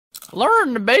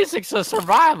Learn the basics of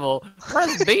survival.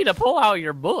 Press B to pull out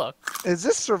your book. Is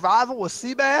this survival with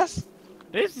Seabass?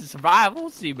 This is survival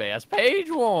with Seabass. Page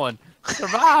 1.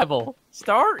 Survival.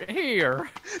 Start here.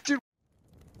 Dude.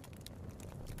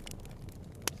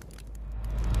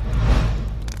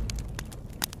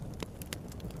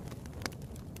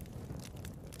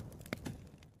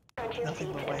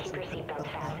 Nothing but wait for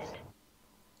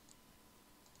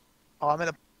Oh, I'm in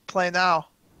a plane now.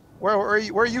 Where are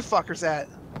you fuckers at?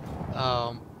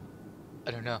 I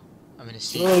don't know. I'm in a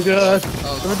seat. Oh god.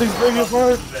 Oh, Everything's breaking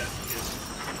apart.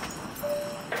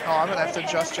 Oh, I'm gonna have to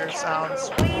adjust your sounds.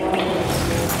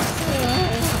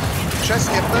 Should I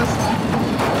skip this?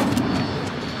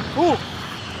 Ooh!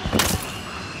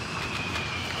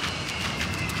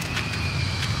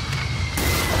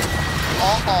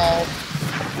 Uh-oh.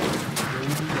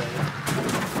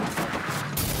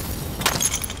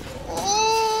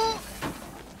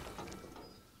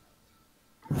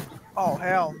 Oh,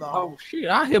 hell no. Oh, shit.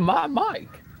 I hit my mic.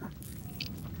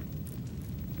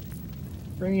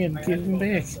 Bring him, give him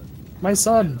back. My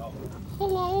son.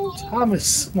 Hello.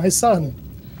 Thomas, my son.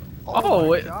 Oh,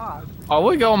 my God. Are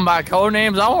we going by code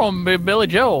names? I want to be Billy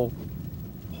Joel.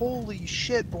 Holy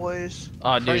shit, boys.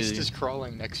 Oh, dude. Christ is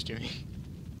crawling next to me.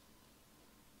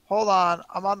 Hold on,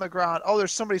 I'm on the ground. Oh,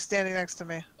 there's somebody standing next to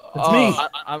me. It's me.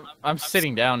 I'm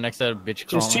sitting down next to a bitch.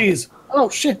 Just cheese. Oh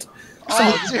shit.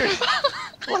 Oh, dude.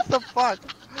 What the fuck?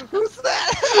 Who's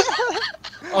that?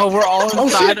 Oh, we're all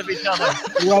inside of each other.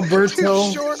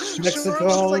 Roberto, Sure,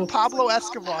 Mexico. looks like Pablo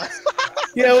Escobar.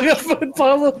 Yeah, we got fucking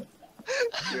Pablo.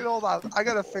 Dude, hold on. I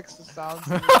gotta fix the sound.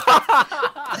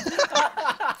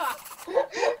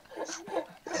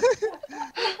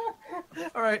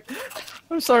 Alright.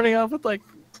 I'm starting off with like...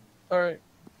 Alright.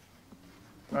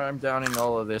 Alright, I'm downing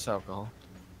all of this alcohol.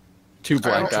 2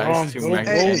 black guys, 2 black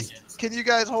Hey, guys. can you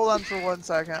guys hold on for 1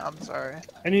 second? I'm sorry.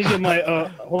 I need to get my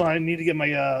hold on, I need to get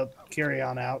my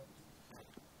carry-on out.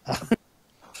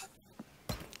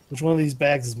 Which one of these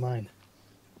bags is mine?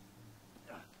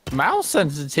 Mouse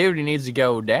sensitivity needs to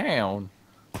go down.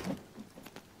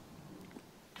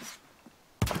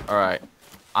 Alright.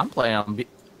 I'm playing on...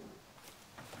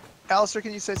 Alistair,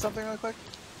 can you say something real quick?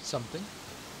 Something?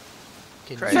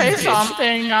 Can Crazy. Say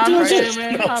something, I'm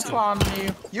zooming up on you.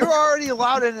 You're already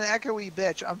loud and an echoey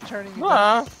bitch. I'm turning you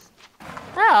down.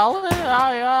 Hell,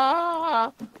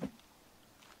 I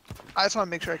just want to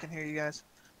make sure I can hear you guys.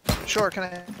 Sure, can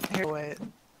I hear? Wait.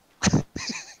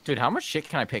 Dude, how much shit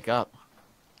can I pick up?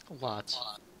 Lots.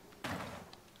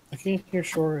 I can't hear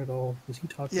Shore at all. Is he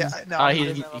talking? Yeah, no.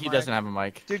 He doesn't have a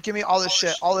mic. Dude, give me all this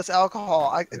shit, all this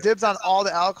alcohol. Dibs on all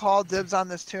the alcohol, dibs on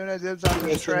this tuna, dibs on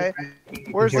this tray.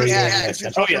 Where's the axe?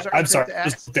 Oh yeah, I'm sorry.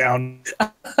 Just down.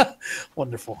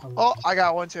 Wonderful. Oh, I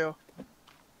got one too.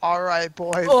 All right,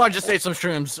 boys. Oh, I just ate some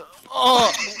shrooms. Oh,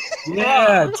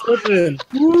 yeah, tripping.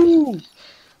 Woo!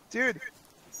 Dude,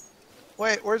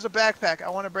 wait, where's the backpack? I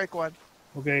want to break one.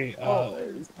 Okay,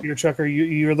 you're Chucker.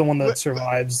 You're the one that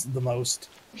survives the most.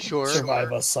 Sure.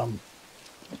 Survive us some.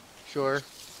 Sure.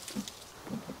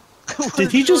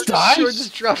 Did he just die? Sure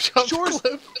just dropped off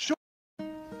the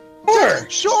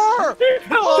cliff. Sure.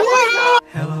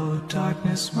 Hello,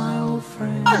 darkness, my old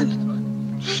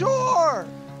friend. Sure.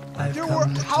 Dude,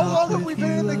 how long have we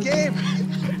been in the game?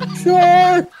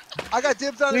 Sure. I got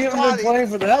dibs on We his haven't been body. playing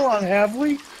for that long, have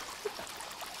we?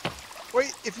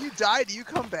 Wait, if you die, do you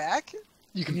come back?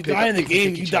 You can You pick die up- in the you can game,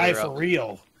 pick you each die other for up.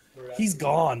 real. He's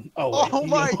gone. Oh, wait. Oh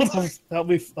my God. Help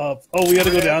me up. Oh, we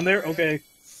gotta go down there? Okay.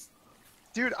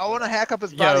 Dude, I want to hack up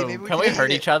his body. yo, Maybe can we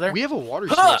hurt each other? We have a water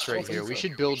source right here. We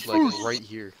should build like right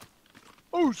here.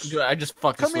 Oosh. Dude, I just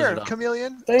fucking Come slid here, it up.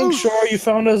 chameleon. Thanks, Oosh. Shore. You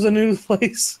found us a new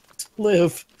place to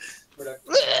live.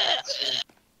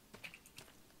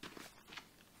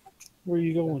 Where are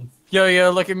you going? Yo,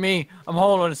 look at me. I'm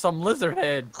holding some lizard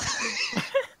head.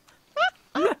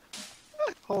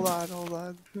 Hold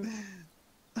on.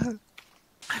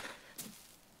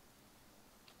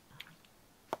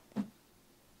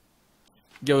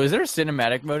 Yo, is there a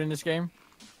cinematic mode in this game?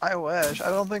 I wish. I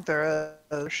don't think there is.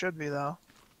 There should be though.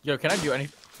 Yo, can I do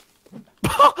anything?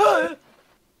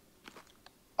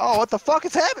 Oh, what the fuck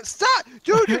is happening? Stop!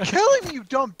 Dude, you're killing me, you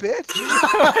dumb bitch!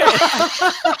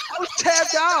 I was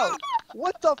tabbed out!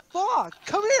 What the fuck?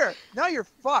 Come here! Now you're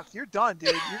fucked. You're done,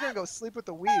 dude. You're gonna go sleep with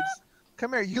the weeds.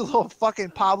 Come here, you little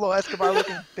fucking Pablo Escobar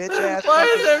looking bitch ass. Why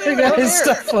is there Hey guys,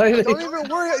 stop fighting. Don't even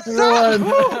worry. Stop! Run.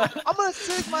 Ooh, I'm gonna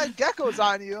save my geckos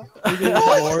on you. Look at Oh, the it's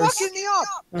horse. fucking me up!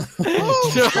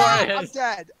 Oh, Sure God, I'm is.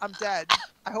 dead. I'm dead.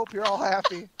 I hope you're all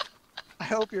happy. I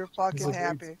hope you're This is fucking a great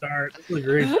happy. start. This is a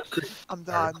great. I'm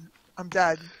done. I'm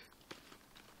dead.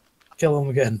 Kill him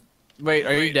again. Wait,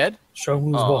 are you dead? Show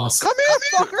who's Oh. boss. Come here,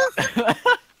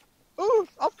 fucker! Ooh,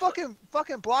 I'll fucking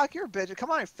block your bitch.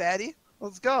 Come on, fatty.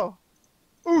 Let's go.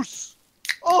 Oos!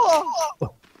 Oh!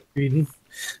 Reading.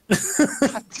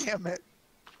 God damn it.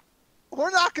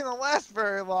 We're not gonna last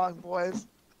very long, boys.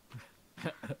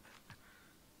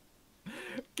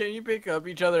 Can you pick up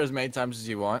each other as many times as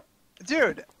you want?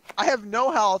 Dude, I have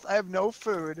no health. I have no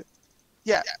food.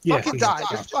 Yeah, Yeah, fucking he's die.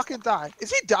 dodging. Just fucking die.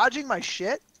 Is he dodging my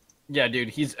shit? Yeah, dude,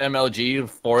 he's MLG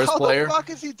forest How player. the fuck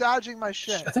is he dodging my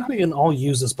shit? I think we can all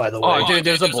use this, by the way. Oh, dude,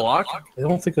 there's a block. I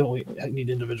don't think that we need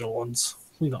individual ones.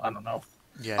 I don't know.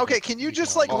 Yeah. Okay, can you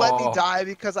just like let me Oh. die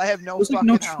because I have no There's like fucking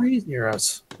no health? trees near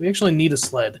us. We actually need a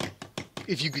sled.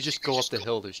 If you could just go up the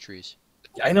hill, there's trees.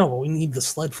 I know, but we need the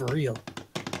sled for real.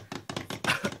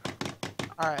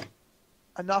 Alright.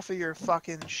 Enough of your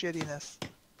fucking shittiness.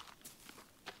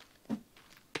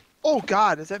 Oh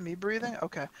god, is that me breathing?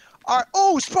 Okay. Alright.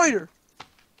 Oh, spider!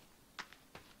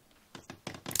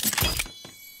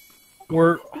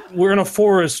 We're in a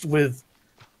forest with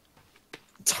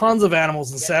tons of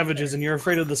animals and savages, and you're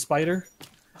afraid of the spider?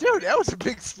 Dude, that was a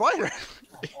big spider.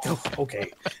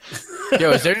 Okay.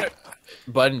 Yo, is there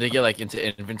a button to get like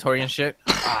into inventory and shit?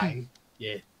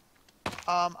 Yeah.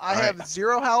 I have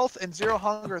 0 health and 0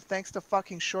 hunger thanks to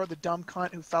fucking Shore, the dumb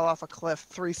cunt who fell off a cliff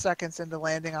 3 seconds into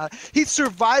landing on it. He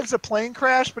survives a plane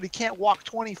crash, but he can't walk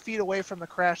 20 feet away from the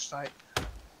crash site.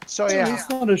 So yeah. It's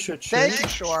not a shit show. Thank you,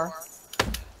 Shore.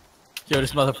 Yo,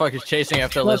 this motherfucker's chasing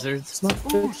after lizards. It's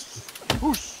not Oos!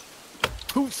 Oos!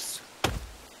 Hoos.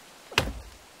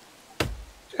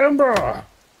 Timber!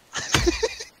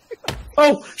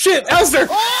 Oh, shit! Elster!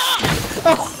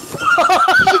 Oh.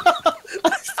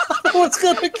 I was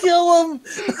gonna kill him!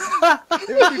 It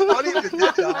would be funny if it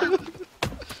did, though.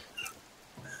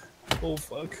 Oh,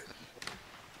 fuck.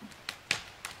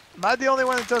 Am I the only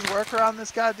one that does work around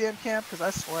this goddamn camp? Because I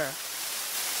swear.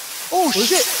 Oh,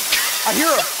 shit! I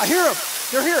hear him! I hear him!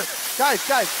 They're here! Guys!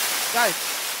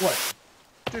 What?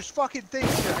 There's fucking things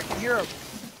here. I can hear them.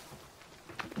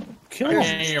 Kill You're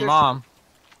him. your mom.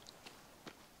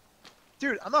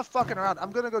 Dude, I'm not fucking around.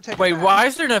 I'm gonna go take a Wait, nap. why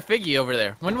is there no figgy over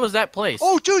there? When was that place?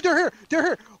 Oh, dude, they're here! They're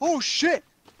here! Oh, shit!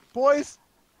 Boys!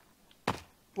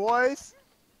 Boys!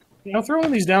 Yeah, I'm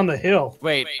throwing these down the hill.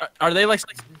 Wait, are they like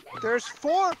There's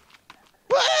 4!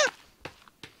 Ah!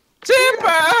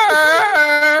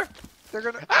 Timber? They're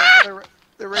gonna...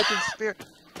 They're raping spear.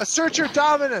 Assert your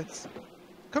dominance!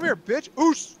 Come here, bitch!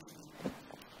 Oos!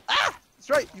 Ah! That's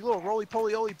right, you little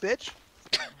roly-poly-oly bitch.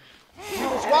 You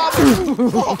little swabber!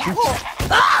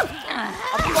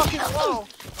 I'm fucking low!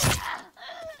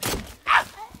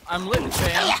 I'm lit,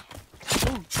 fam.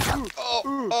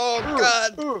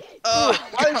 God!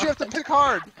 Why did you have to pick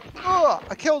hard?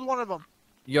 I killed one of them.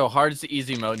 Yo, hard is the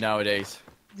easy mode nowadays.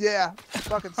 Yeah,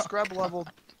 fucking scrub level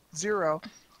 0.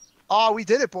 Oh, we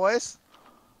did it, boys.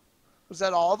 Was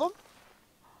that all of them?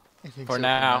 I think For so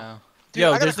now. Dude, Yo,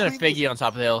 I gotta there's a clean figgy on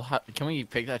top of the hill. Can we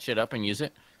pick that shit up and use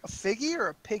it? A figgy or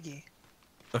a piggy?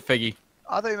 A figgy.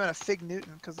 I thought you meant a fig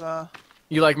Newton, because,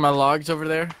 You like my logs over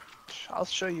there? I'll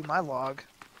show you my log.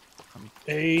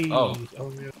 Hey. Oh.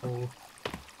 No.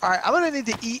 Alright, I'm gonna need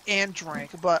to eat and drink,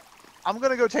 but I'm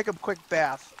gonna go take a quick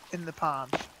bath in the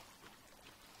pond.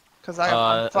 Because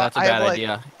That's a bad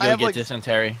idea. I You'll have, get like-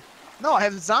 dysentery. No, I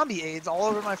have zombie AIDS all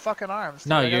over my fucking arms.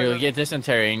 No, dude. I gotta you'll go- get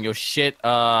dysentery and you'll shit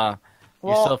Well,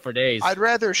 yourself for days. I'd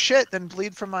rather shit than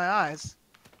bleed from my eyes.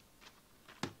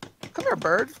 Come here,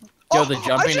 bird. Yo, Oh, the I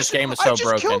jumping in this just- game is I so just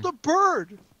broken. killed a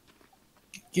bird.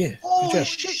 Yeah. good Holy job.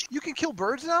 shit! You can kill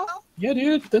birds now? Yeah,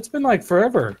 dude. That's been like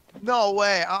forever. No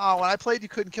way. When I played, you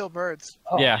couldn't kill birds.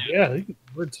 Oh, Yeah. Yeah.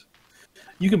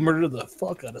 You can murder the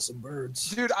fuck out of some birds.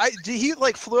 Dude, he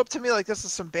like flew up to me like this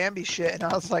is some Bambi shit, and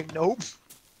I was like, nope.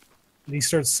 And he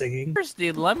starts singing.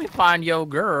 Kirsty, let me find your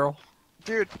girl.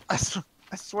 Dude, I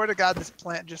swear to God, this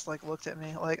plant just like looked at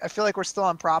me. Like I feel like we're still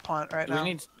on prop hunt right Do now.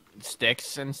 we need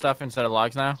sticks and stuff instead of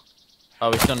logs now? Oh,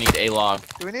 we still need a log.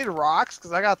 Do we need rocks?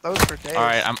 Because I got those for days. All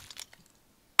right, I'm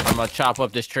gonna chop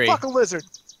up this tree. Fuck a lizard.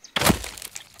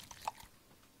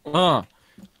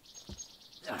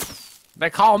 They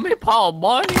call me Paul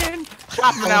Bunyan.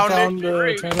 Chopping out Found this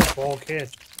tree. tennis ball kid.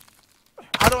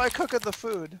 How do I cook the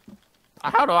food?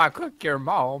 How do I cook your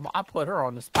mom? I put her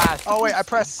on the spice. Oh wait, I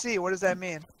pressed C. What does that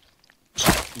mean?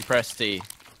 You press C.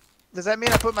 Does that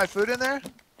mean I put my food in there?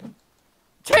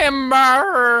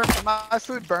 Timber. Did my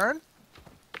food burn?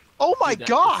 Oh my It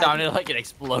God! sounded like it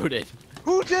exploded.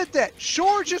 Who did that?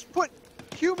 Shore just put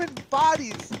human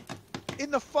bodies in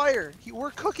the fire.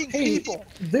 We're cooking Hey, people.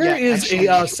 there Yeah, is actually-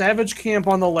 a savage camp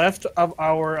on the left of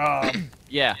our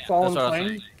Yeah, fallen that's what I was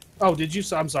plane. saying. Oh, did you?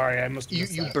 I'm sorry, I must have You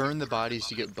missed you that. burn the bodies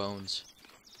to get bones.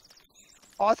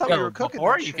 Oh, I thought we were cooking.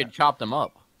 Or that you shit. could chop them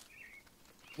up.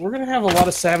 We're gonna have a lot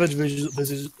of savage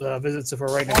visits if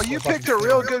we're right now. Oh, you picked a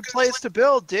real good place to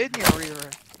build, didn't you, Reaver?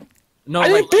 No, I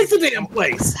like, didn't pick the damn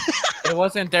place. it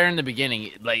wasn't there in the beginning.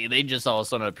 Like, they just all of a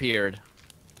sudden appeared.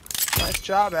 Nice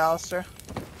job, Alistair.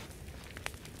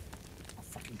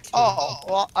 Oh,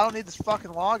 well, I don't need this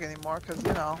fucking log anymore because,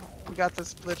 you know, we got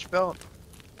this bitch built.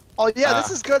 Oh, yeah, this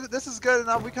is good. This is good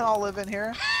enough. We can all live in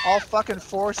here. All fucking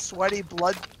 4 sweaty,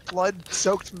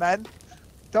 blood-soaked men.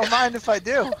 Don't mind if I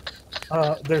do.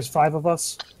 There's 5 of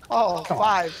us. Oh,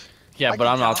 5. Yeah, I but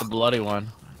can I'm not tell. the bloody one.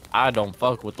 I don't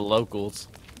fuck with the locals.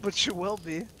 But you will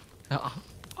be.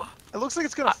 It looks like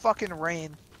it's gonna fucking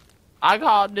rain. I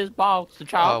got this box of Oh,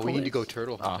 chocolates. we need to go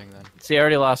turtle hunting then. See, I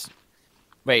already lost.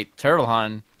 Wait, turtle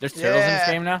hunt. There's turtles in this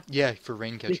Yeah. game now? Yeah, for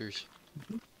rain catchers.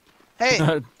 Hey,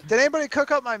 did anybody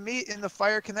cook up my meat in the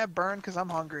fire? Can that burn? Because I'm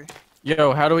hungry.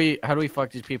 Yo, how do we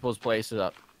fuck these people's places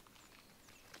up?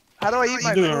 How do I eat my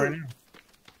I'm doing it right food? now.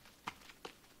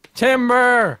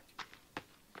 Timber!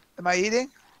 Am I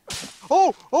eating?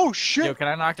 Oh shit! Yo, can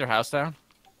I knock their house down?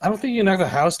 I don't think you can knock the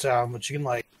house down, but you can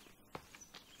like.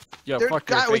 Yo, They're, fuck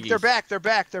your wait, they're piggies. back.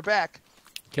 They're back.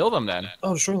 Kill them then.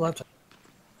 Oh, sure, laptop.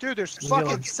 Dude, there's Yeah.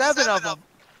 fucking 7 of them.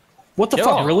 What the Kill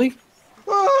fuck? 'em. Really?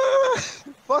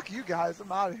 Fuck you guys.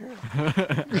 I'm out of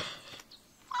here.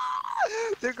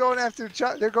 They're going after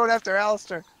they're going after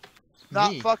Alistair.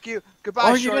 Not Me? fuck you. Goodbye.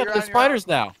 Oh, Shore, you got you're the on your spiders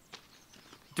now.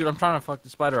 Dude, I'm trying to fuck the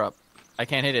spider up. I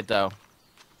can't hit it though. own.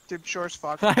 Dude, Shore's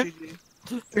fucked. GG.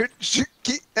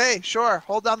 Dude, hey, Shore,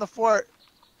 hold down the fort.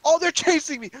 Oh, they're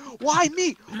chasing me. Why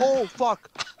me? Oh fuck.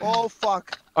 Oh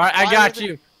fuck. All right, I Why got are they-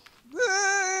 you.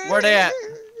 Where they at?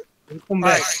 Come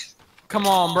back. Alright. Come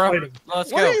on, bro. Fight 'em.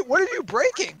 Let's What go. are you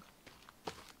breaking?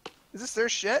 Is this their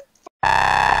shit?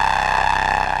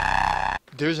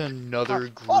 There's another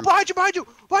group. Oh, behind you!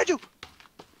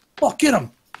 Oh, get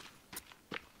him!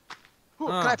 Ooh,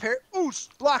 can I parry? Ooh,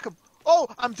 block him. Oh,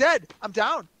 I'm dead. I'm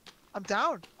down.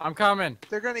 I'm coming.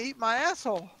 They're gonna eat my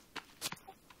asshole.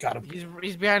 Got him.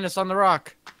 He's behind us on the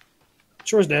rock.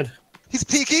 Shore's dead. He's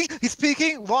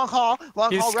peeking. Long haul. He's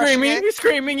rushing screaming. in. He's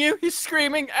screaming you. He's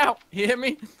screaming. Ow! He hit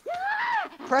me.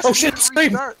 Press Oh, E shit, to scream.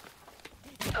 restart.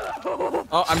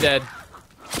 Oh, I'm dead.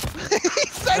 He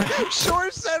said, Shore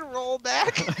said roll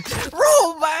back.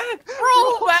 Roll back!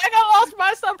 Roll back! I lost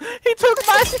my stuff. He took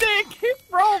my stick.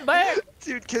 Roll back.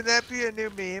 Dude, can that be a new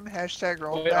meme? Hashtag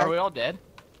roll Wait, back. are we all dead?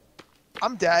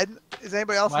 I'm dead. Is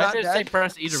anybody else Why not did it say dead?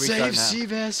 press E to restart Save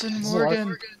now? Seabass and It's alive.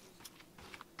 Morgan.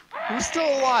 Who's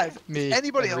still alive? Me.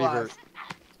 Anybody and alive? Reaver.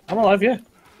 I'm alive, yeah.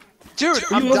 Dude, You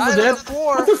I'm wasn't dying on dead? the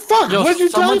floor. What the fuck? Yo, What did you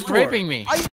tell someone's for? raping me.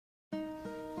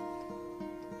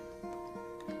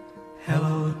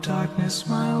 Hello, darkness,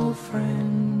 my old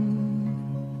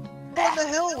friend. On the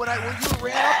hill when you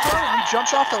ran up there and you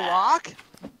jumped off the rock?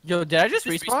 Yo, did I just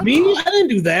respawn? Me? I didn't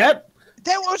do that.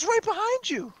 That was right behind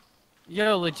you.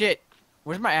 Yo, legit.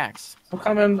 Where's my axe? I'm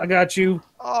coming. I got you.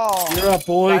 Oh, You're up,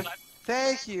 boy.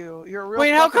 thank you. You're a real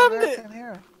Wait, how fucking come American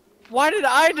here. Why did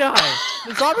I die?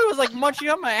 The zombie was like munching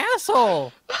on my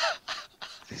asshole.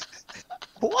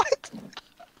 What?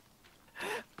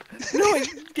 No, he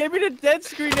gave me the dead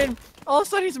screen and all of a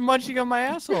sudden he's munching on my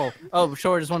asshole. Oh,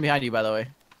 sure, there's one behind you, by the way.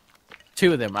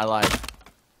 2 of them, I lied.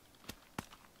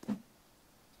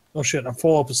 Oh shit, I'm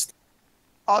full up.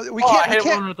 Oh, we Oh, I can't. hit We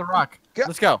one can't. with the rock. Go-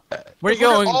 Let's go. Where are you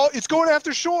We're going? gonna- Oh, it's going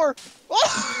after Shore.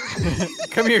 Oh.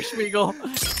 Come here, Spiegel. Come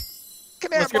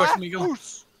here, Let's go, boy. Smeagol.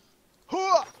 Goose.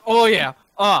 Huh. Oh, yeah.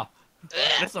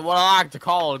 This is what I like to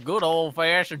call a good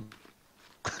old-fashioned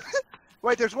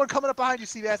Wait, there's one coming up behind you,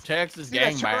 Seabass. Texas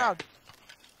Seabass, turn gangbang. around.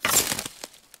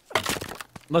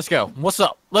 Let's go. What's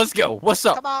up? Let's go. What's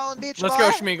up? Come on, bitch. Let's boy.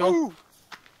 go, Schmeagle. Ooh.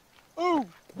 Ooh.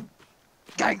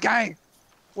 Gang.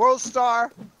 World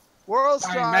star. World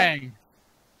Bang, star. bang.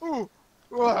 Ooh.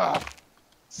 Ugh.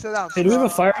 Sit down. Hey, do we have a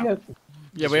fire yet?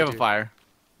 Yeah, we have a fire.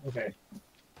 Okay.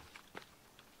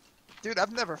 Dude,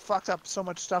 I've never fucked up so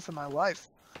much stuff in my life.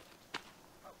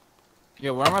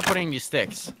 Yo, where am I putting these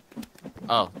sticks?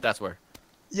 Oh, that's where.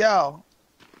 Yo,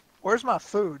 where's my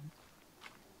food?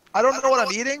 I don't know what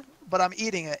I'm eating, but I'm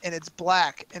eating it, and it's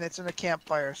black, and it's in a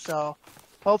campfire, so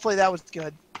hopefully that was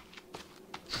good.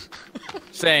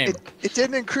 Same. It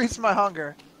didn't increase my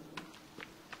hunger.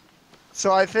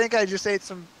 So I think I just ate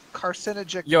some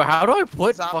carcinogenic... Yo, how do I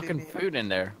put Zombie fucking meat. food in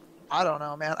there? I don't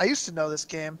know, man. I used to know this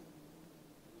game.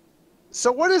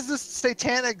 So what is this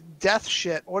satanic death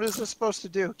shit? What is this supposed to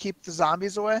do? Keep the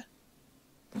zombies away?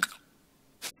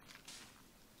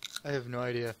 I have no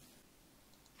idea.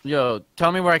 Yo,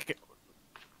 tell me where I can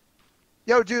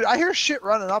Yo, dude, I hear shit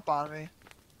running up on me.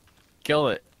 kill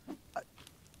it.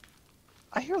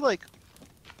 I hear like...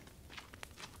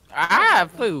 Ah,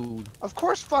 food. Of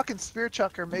course, fucking Spear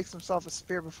Chucker makes himself a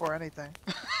spear before anything.